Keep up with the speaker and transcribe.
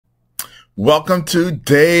Welcome to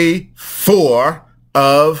day 4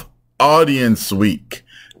 of Audience Week.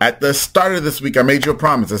 At the start of this week, I made you a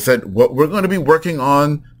promise. I said what we're going to be working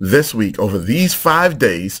on this week over these 5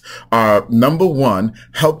 days are, number 1,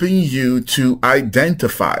 helping you to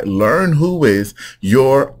identify, learn who is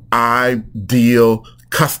your ideal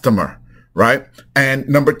customer, right? And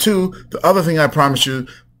number 2, the other thing I promise you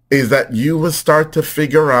is that you will start to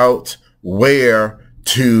figure out where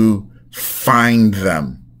to find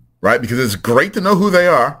them. Right? Because it's great to know who they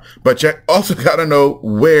are, but you also got to know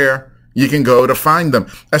where you can go to find them,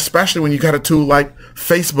 especially when you got a tool like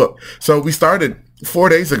Facebook. So we started 4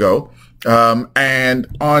 days ago,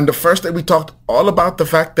 and on the first day we talked all about the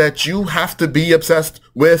fact that you have to be obsessed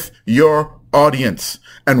with your audience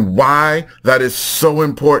and why that is so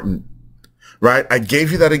important. Right? I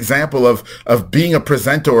gave you that example of being a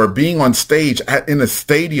presenter or being on stage in a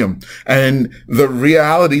stadium, and the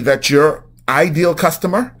reality that you're ideal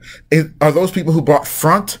customer are those people who bought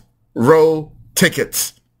front row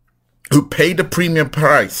tickets, who paid the premium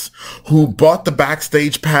price, who bought the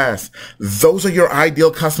backstage pass. Those are your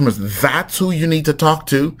ideal customers. That's who you need to talk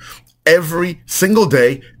to every single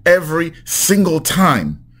day, every single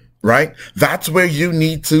time, right? That's where you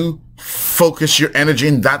need to focus your energy,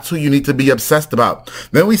 and that's who you need to be obsessed about.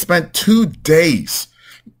 Then we spent 2 days,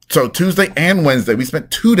 so Tuesday and Wednesday, we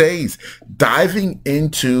spent 2 days diving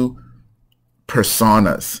into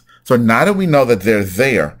personas. So now that we know that they're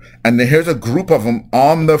there, and here's a group of them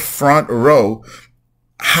on the front row,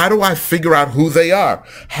 how do I figure out who they are?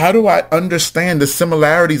 How do I understand the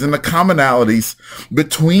similarities and the commonalities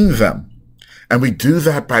between them? And we do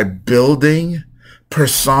that by building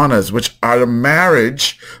personas, which are the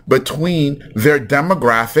marriage between their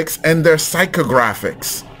demographics and their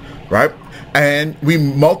psychographics, right? And we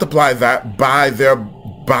multiply that by their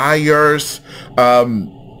buyers'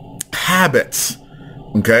 habits,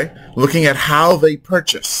 okay? Looking at how they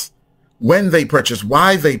purchase, when they purchase,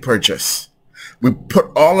 why they purchase. We put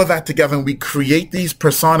all of that together and we create these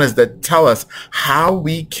personas that tell us how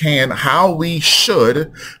we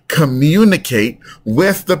should communicate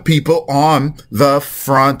with the people on the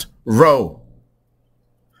front row.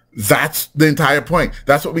 That's the entire point.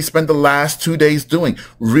 That's what we spent the last 2 days doing,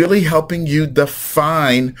 really helping you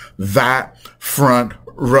define that front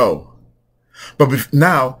row. But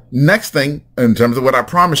now, next thing, in terms of what I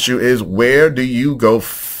promised you, is where do you go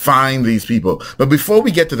find these people? But before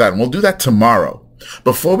we get to that, and we'll do that tomorrow,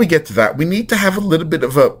 before we get to that, we need to have a little bit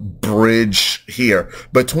of a bridge here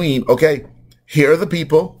between, okay, here are the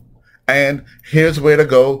people, and here's where to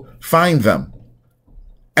go find them.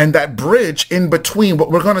 And that bridge in between,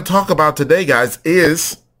 what we're going to talk about today, guys,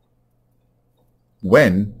 is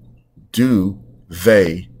when do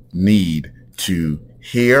they need to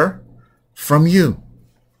hear from you?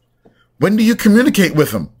 When do you communicate with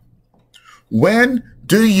them? When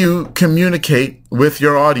do you communicate with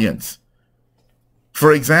your audience?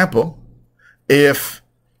 For example, if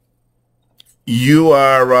you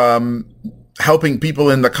are helping people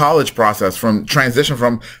in the college process, from transition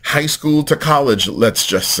from high school to college, let's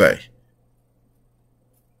just say,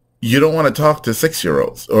 you don't want to talk to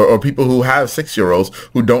 6-year-olds or people who have 6-year-olds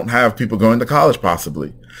who don't have people going to college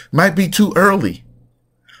possibly. Might be too early.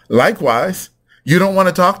 Likewise, you don't want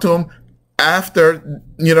to talk to them after,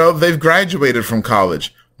 they've graduated from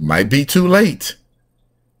college. Might be too late.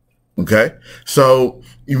 Okay? So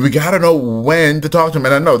we got to know when to talk to them.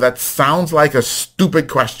 And I know that sounds like a stupid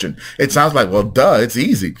question. It sounds like, well, duh, it's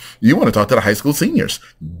easy. You want to talk to the high school seniors.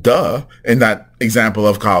 Duh, in that example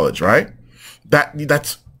of college, right?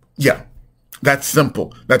 That's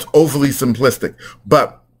simple. That's overly simplistic.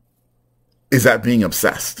 But is that being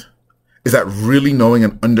obsessed? Is that really knowing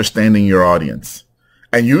and understanding your audience?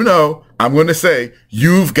 And I'm going to say,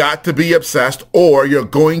 you've got to be obsessed or you're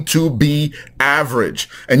going to be average.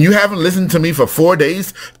 And you haven't listened to me for 4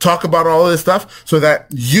 days talk about all of this stuff so that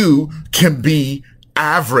you can be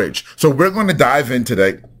average. So we're going to dive in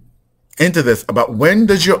today into this about when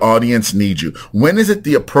does your audience need you? When is it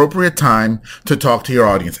the appropriate time to talk to your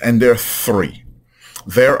audience? And there are 3.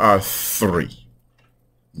 There are 3.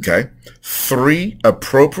 Okay? 3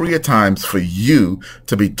 appropriate times for you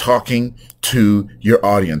to be talking to your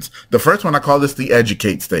audience. The first one, I call this the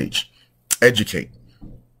educate stage. Educate.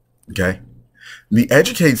 Okay? The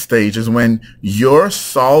educate stage is when you're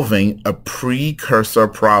solving a precursor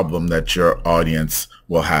problem that your audience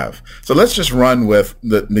will have. So let's just run with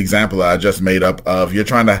the example that I just made up of you're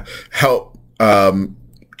trying to help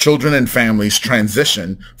children and families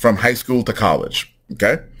transition from high school to college.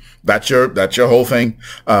 Okay? That's your whole thing.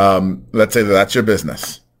 Let's say that's your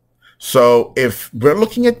business. So if we're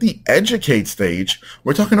looking at the educate stage,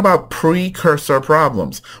 we're talking about precursor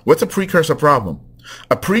problems. What's a precursor problem?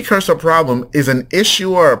 A precursor problem is an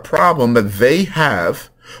issue or a problem that they have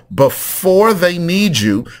before they need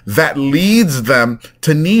you that leads them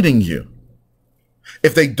to needing you.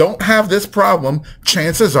 If they don't have this problem,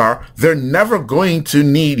 chances are they're never going to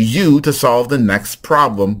need you to solve the next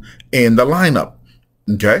problem in the lineup.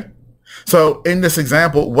 Okay? So in this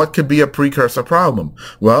example, what could be a precursor problem?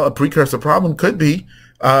 Well, a precursor problem could be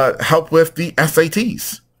help with the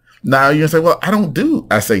SATs. Now you're going to say, well, I don't do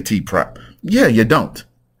SAT prep. Yeah, you don't.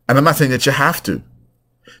 And I'm not saying that you have to.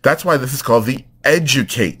 That's why this is called the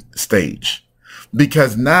educate stage.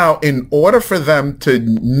 Because now in order for them to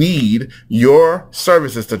need your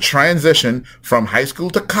services to transition from high school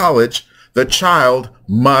to college, the child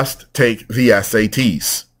must take the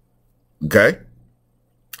SATs. Okay?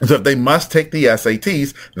 So if they must take the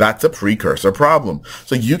SATs, that's a precursor problem.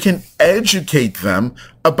 So you can educate them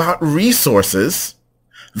about resources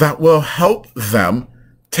that will help them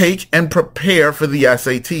take and prepare for the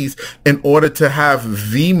SATs in order to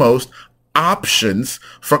have the most options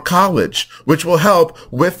for college, which will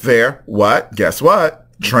help with their what? Guess what?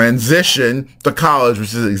 Transition to college,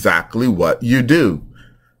 which is exactly what you do.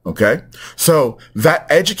 Okay? So that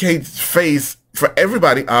educate phase for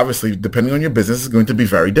everybody, obviously, depending on your business, is going to be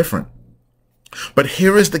very different. But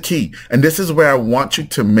here is the key, and this is where I want you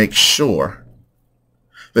to make sure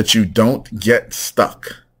that you don't get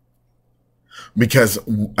stuck. Because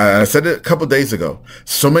I said it a couple of days ago,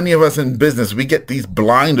 so many of us in business, we get these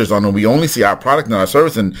blinders on and we only see our product and our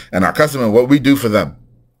service and our customer and what we do for them.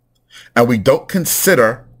 And we don't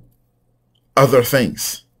consider other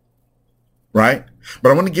things, right?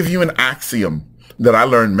 But I want to give you an axiom that I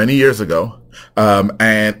learned many years ago,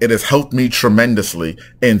 and it has helped me tremendously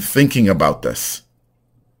in thinking about this,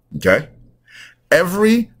 okay?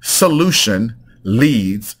 Every solution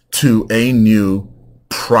leads to a new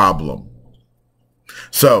problem.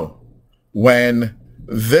 So when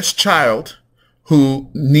this child who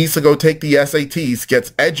needs to go take the SATs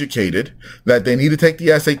gets educated that they need to take the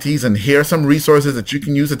SATs and here are some resources that you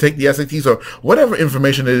can use to take the SATs or whatever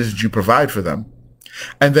information it is that you provide for them.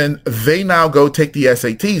 And then they now go take the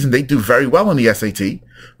SATs and they do very well on the SAT.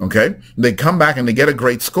 Okay. They come back and they get a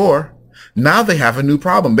great score. Now they have a new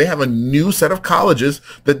problem. They have a new set of colleges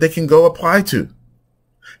that they can go apply to.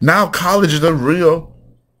 Now college is a real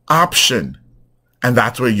option. And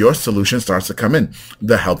that's where your solution starts to come in,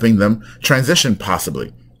 the helping them transition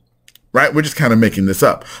possibly, right? We're just kind of making this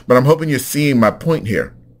up, but I'm hoping you're seeing my point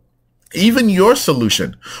here. Even your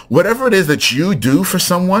solution, whatever it is that you do for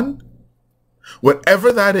someone,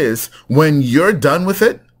 whatever that is, when you're done with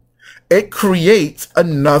it, it creates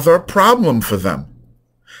another problem for them,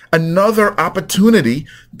 another opportunity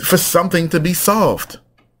for something to be solved.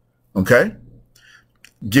 Okay?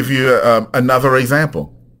 Give you another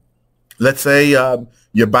example. Let's say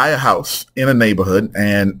you buy a house in a neighborhood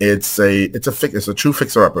and it's a true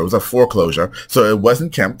fixer-upper. It was a foreclosure, so it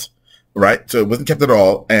wasn't kept, right? So it wasn't kept at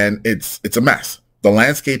all, and it's a mess. The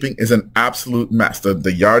landscaping is an absolute mess.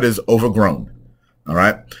 The yard is overgrown, all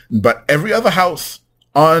right? But every other house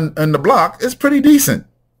on the block is pretty decent.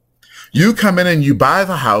 You come in and you buy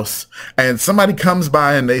the house, and somebody comes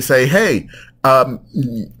by and they say, "Hey,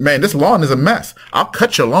 man, this lawn is a mess. I'll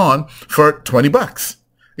cut your lawn for $20."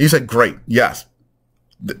 You say, "Great, yes.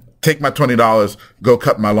 Take my $20, go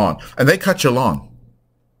cut my lawn." And they cut your lawn.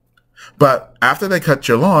 But after they cut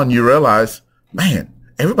your lawn, you realize, man,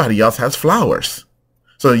 everybody else has flowers.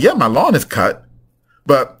 So yeah, my lawn is cut,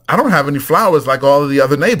 but I don't have any flowers like all of the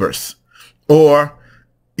other neighbors. Or,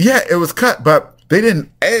 yeah, it was cut, but they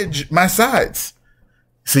didn't edge my sides.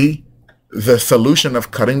 See, the solution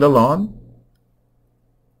of cutting the lawn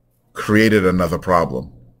created another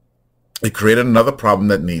problem. It created another problem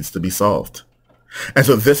that needs to be solved. And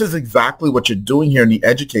so this is exactly what you're doing here in the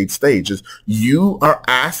educate stage is you are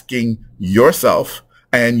asking yourself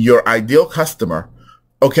and your ideal customer,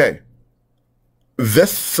 okay,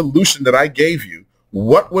 this solution that I gave you,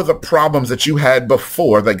 what were the problems that you had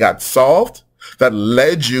before that got solved that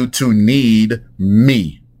led you to need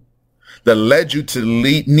me, that led you to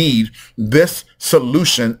need this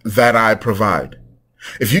solution that I provide?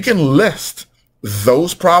 If you can list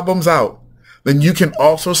those problems out, then you can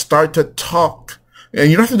also start to talk. And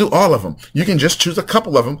you don't have to do all of them. You can just choose a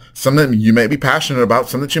couple of them, some that you may be passionate about,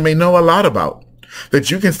 some that you may know a lot about, that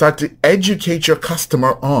you can start to educate your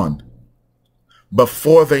customer on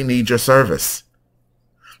before they need your service.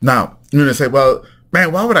 Now, you're going to say, well,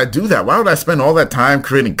 man, why would I do that? Why would I spend all that time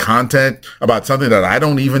creating content about something that I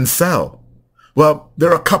don't even sell? Well, there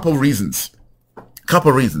are a couple reasons.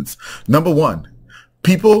 Number one,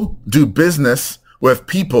 People do business with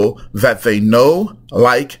people that they know,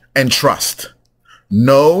 like, and trust.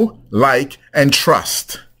 Know, like, and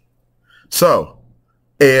trust. So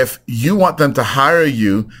if you want them to hire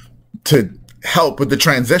you to help with the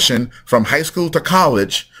transition from high school to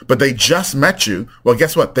college, but they just met you, well,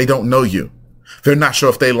 guess what? They don't know you. They're not sure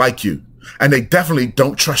if they like you, and they definitely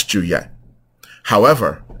don't trust you yet.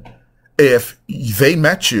 However, if they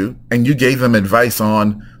met you and you gave them advice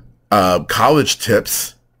on college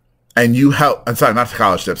tips, and you help, I'm sorry, not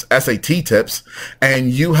college tips, SAT tips, and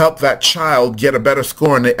you help that child get a better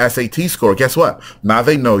score in the SAT score, guess what? Now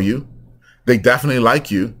they know you, they definitely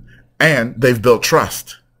like you, and they've built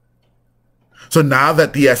trust. So now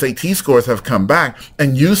that the SAT scores have come back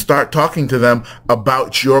and you start talking to them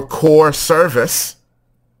about your core service,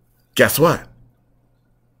 guess what?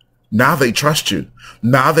 Now they trust you.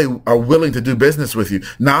 Now they are willing to do business with you.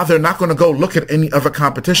 Now they're not going to go look at any other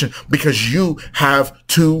competition because you have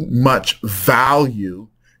too much value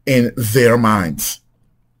in their minds.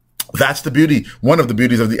 That's the beauty, one of the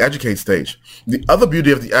beauties of the educate stage. The other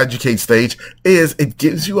beauty of the educate stage is it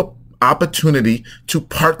gives you an opportunity to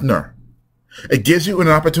partner. It gives you an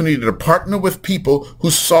opportunity to partner with people who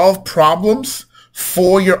solve problems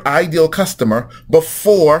for your ideal customer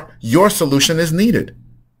before your solution is needed.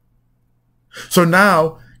 So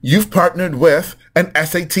now you've partnered with an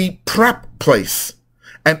SAT prep place,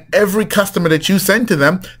 and every customer that you send to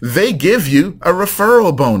them, they give you a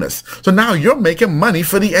referral bonus. So now you're making money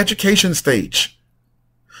for the education stage,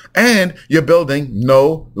 and you're building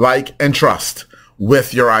know, like, and trust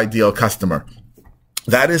with your ideal customer.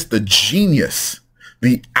 That is the genius,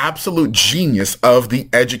 the absolute genius of the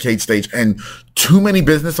educate stage. And too many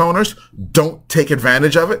business owners don't take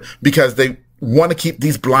advantage of it because they want to keep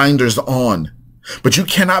these blinders on. But you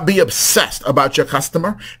cannot be obsessed about your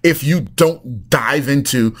customer if you don't dive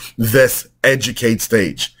into this educate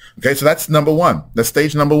stage. Okay, so that's number one. That's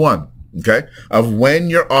stage number one, okay, of when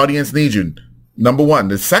your audience needs you. Number one.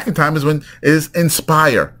 The second time is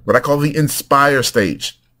inspire, what I call the inspire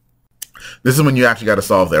stage. This is when you actually got to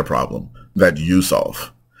solve their problem that you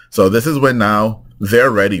solve. So this is when now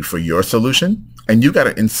they're ready for your solution, and you got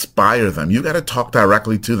to inspire them. You got to talk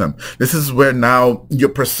directly to them. This is where now your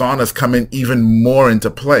personas come in even more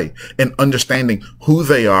into play in understanding who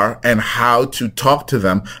they are and how to talk to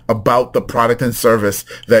them about the product and service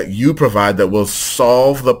that you provide that will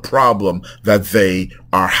solve the problem that they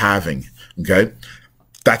are having. Okay.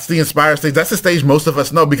 That's the inspire stage. That's the stage most of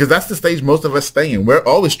us know because that's the stage most of us stay in. We're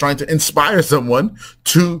always trying to inspire someone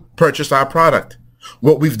to purchase our product.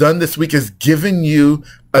 What we've done this week is given you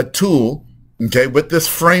a tool, okay, with this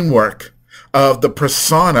framework of the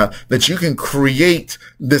persona that you can create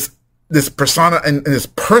this persona and this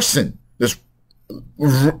person, this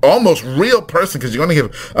almost real person, because you're going to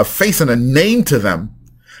give a face and a name to them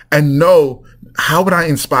and know how would I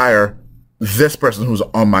inspire this person who's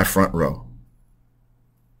on my front row.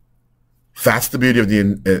 That's the beauty of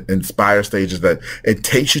the inspire stage, is that it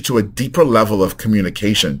takes you to a deeper level of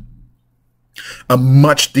communication, a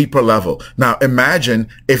much deeper level. Now, imagine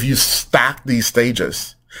if you stack these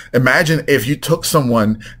stages. Imagine if you took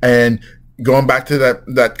someone and going back to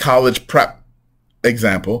that college prep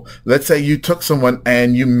example, let's say you took someone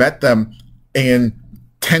and you met them in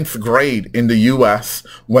 10th grade in the U.S.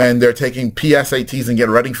 when they're taking PSATs and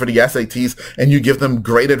getting ready for the SATs, and you give them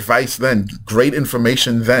great advice then, great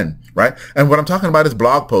information then, right? And what I'm talking about is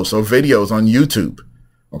blog posts or videos on YouTube,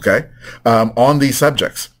 okay, on these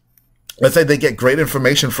subjects. Let's say they get great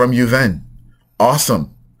information from you then.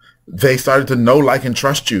 Awesome. They started to know, like, and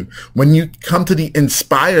trust you. When you come to the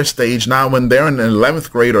inspire stage now, when they're in the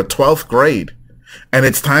 11th grade or 12th grade, and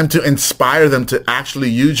it's time to inspire them to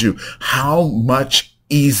actually use you, how much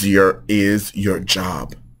easier is your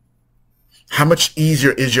job? How much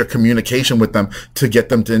easier is your communication with them to get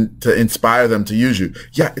them to inspire them to use you?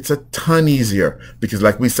 Yeah, it's a ton easier because,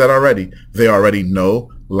 like we said already, they already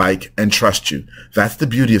know, like, and trust you. That's the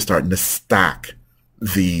beauty of starting to stack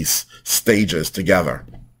these stages together.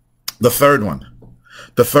 The third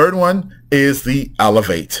one is the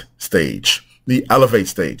elevate stage. The elevate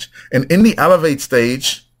stage. And in the elevate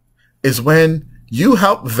stage is when you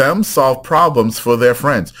help them solve problems for their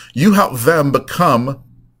friends. You help them become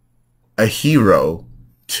a hero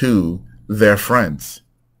to their friends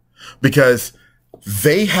because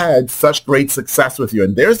they had such great success with you.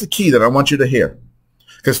 And there's the key that I want you to hear,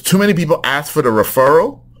 because too many people ask for the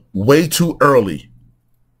referral way too early.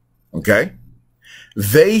 Okay?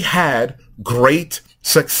 They had great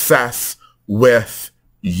success with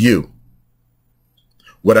you.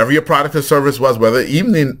 Whatever your product or service was, whether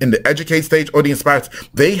even in the educate stage or the inspire,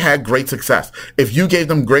 they had great success. If you gave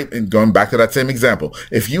them great, and going back to that same example,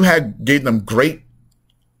 if you gave them great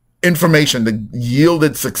information that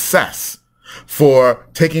yielded success for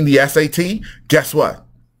taking the SAT, guess what?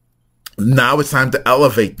 Now it's time to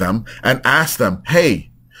elevate them and ask them,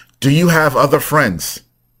 hey, do you have other friends?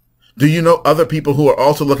 Do you know other people who are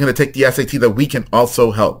also looking to take the SAT that we can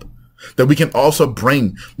also help? That we can also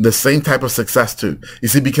bring the same type of success to? You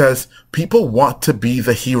see, because people want to be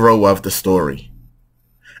the hero of the story.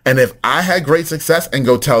 And if I had great success and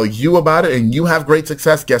go tell you about it and you have great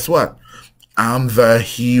success, guess what? I'm the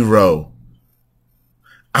hero.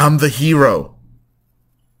 I'm the hero.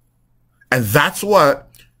 And that's what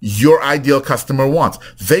your ideal customer wants.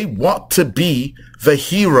 They want to be the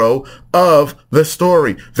hero of the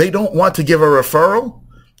story. They don't want to give a referral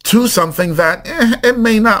to something that it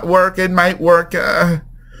may not work. It might work.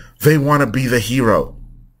 They want to be the hero.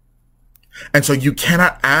 And so you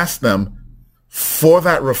cannot ask them for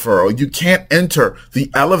that referral. You can't enter the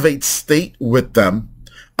elevate state with them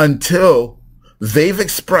until they've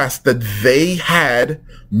expressed that they had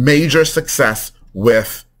major success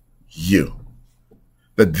with you.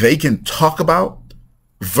 That they can talk about,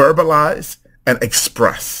 verbalize, and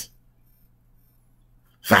express.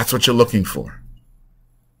 That's what you're looking for.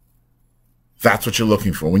 That's what you're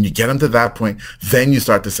looking for. When you get them to that point, then you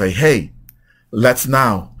start to say, hey, let's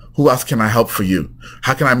now, who else can I help for you?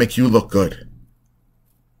 How can I make you look good?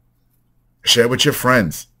 Share with your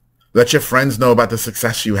friends. Let your friends know about the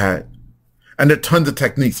success you had. And there are tons of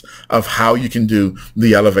techniques of how you can do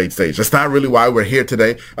the elevate stage. That's not really why we're here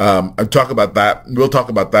today. I'll talk about that. We'll talk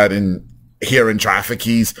about that here in Traffic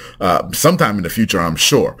Keys sometime in the future, I'm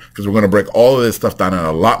sure, because we're going to break all of this stuff down in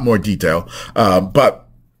a lot more detail. But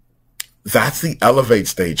that's the elevate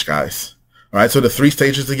stage, guys. All right. So the 3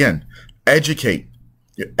 stages again: educate.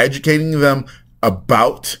 You're educating them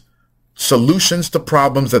about solutions to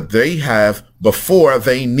problems that they have before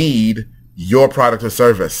they need your product or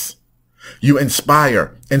service. You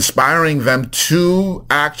inspire, inspiring them to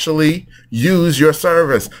actually use your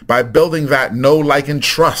service by building that know, like, and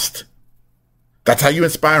trust. That's how you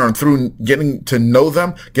inspire them, through getting to know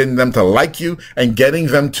them, getting them to like you, and getting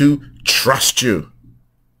them to trust you.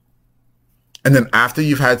 And then after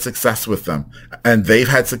you've had success with them and they've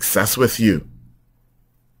had success with you,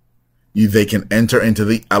 they can enter into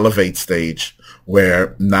the elevate stage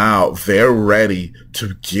where now they're ready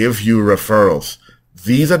to give you referrals.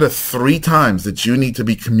 These are the 3 times that you need to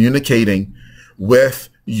be communicating with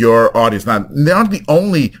your audience. Now, they're not the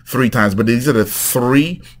only 3 times, but these are the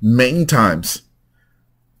 3 main times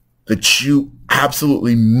that you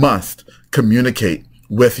absolutely must communicate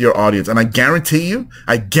with your audience. And I guarantee you,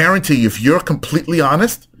 if you're completely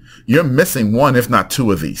honest, you're missing 1, if not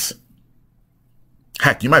 2 of these.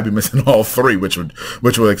 Heck, you might be missing all 3, which would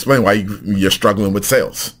explain why you're struggling with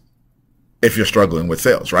sales. If you're struggling with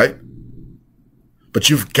sales, right? But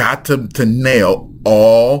you've got to nail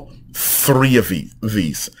all 3 of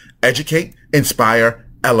these. Educate, inspire,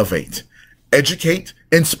 elevate. Educate,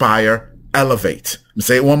 inspire, elevate. Let me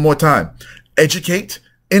say it one more time. Educate,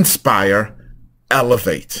 inspire,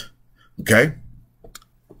 elevate. Okay?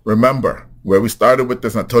 Remember where we started with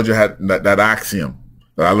this, and I told you I had that axiom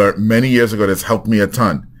that I learned many years ago that's helped me a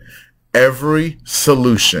ton. Every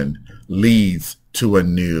solution leads to a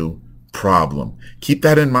new problem. Keep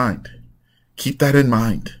that in mind. Keep that in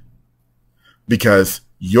mind, because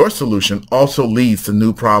your solution also leads to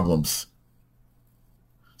new problems.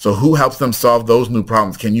 So who helps them solve those new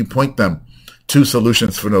problems? Can you point them to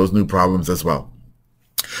solutions for those new problems as well?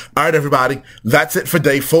 All right, everybody, that's it for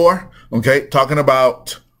day 4. Okay, talking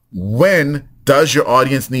about when does your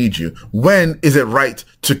audience need you? When is it right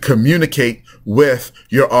to communicate with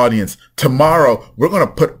your audience? Tomorrow, we're going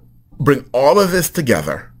to bring all of this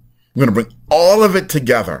together. We're going to bring all of it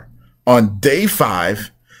together on day 5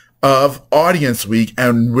 of Audience Week,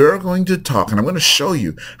 and we're going to talk, and I'm going to show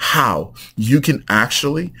you how you can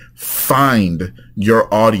actually find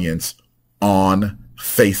your audience on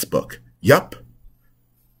Facebook. Yup.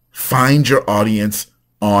 Find your audience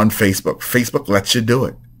on Facebook. Facebook lets you do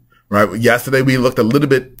it. Right. Yesterday, we looked a little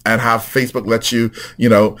bit at how Facebook lets you,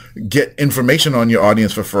 get information on your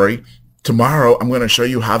audience for free. Tomorrow, I'm going to show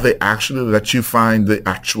you how they actually let you find the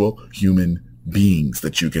actual human beings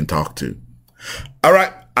that you can talk to. All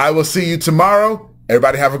right. I will see you tomorrow.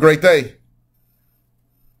 Everybody have a great day.